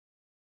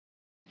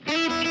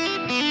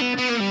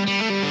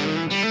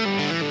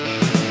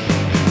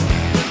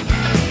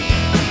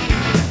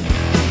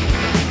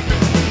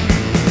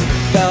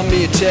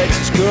me a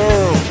Texas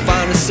girl,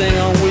 finest thing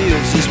on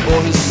wheels this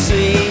boy has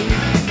seen.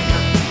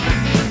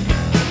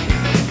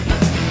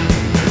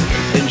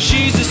 And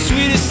she's the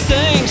sweetest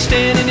thing,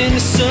 standing in the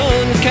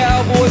sun with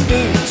cowboy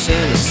boots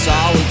and a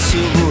solid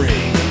silver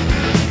ring.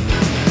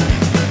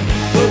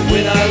 But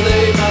when I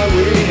lay my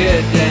weary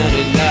head down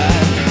at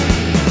night,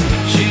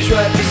 she's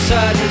right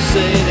beside me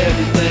saying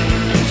everything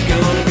is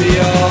gonna be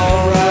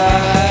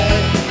alright.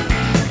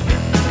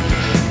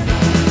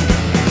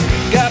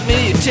 Got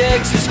me a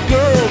Texas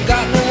girl,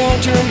 got no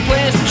long-term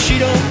plans, but she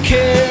don't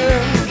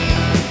care.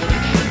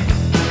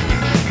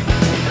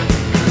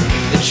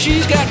 And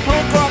she's got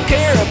punk rock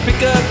hair, a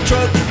pickup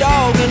truck, a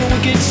dog, and a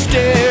wicked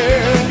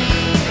stare.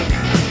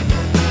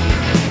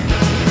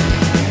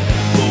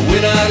 But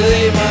when I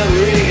lay my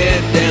weary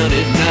head down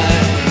at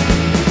night,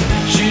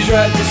 she's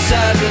right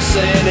beside me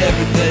saying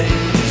everything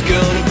is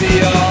gonna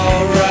be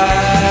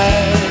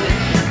alright.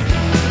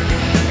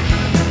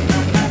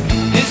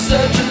 It's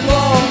such a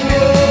long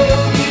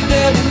road, you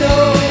never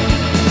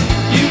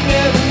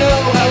know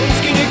how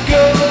it's gonna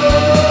go.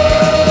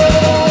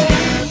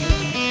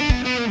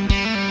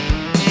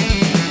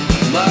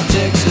 My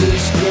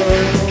Texas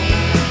girl,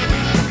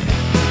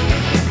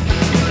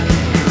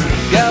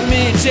 got me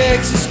a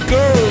Texas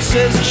girl,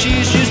 says that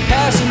she's just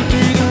passing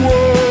through the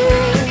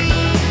world.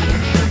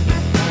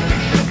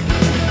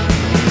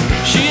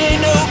 She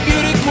ain't no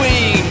beauty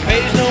queen,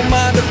 pays no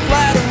mind to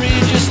flattery,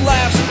 just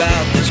laughs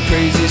about this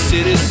crazy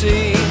city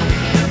scene.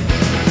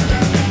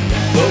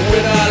 But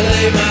when I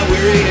lay my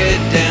weary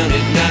head down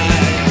at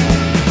night,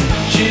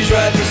 she's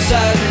right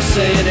beside me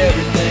saying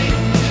everything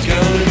is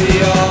gonna be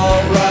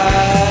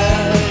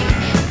alright.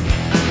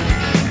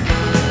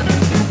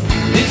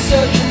 It's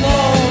such a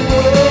long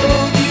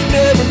road, you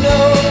never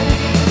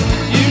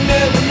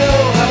know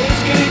how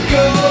it's gonna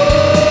go.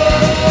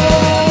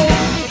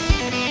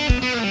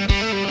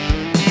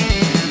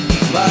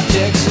 My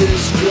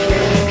Texas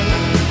girl.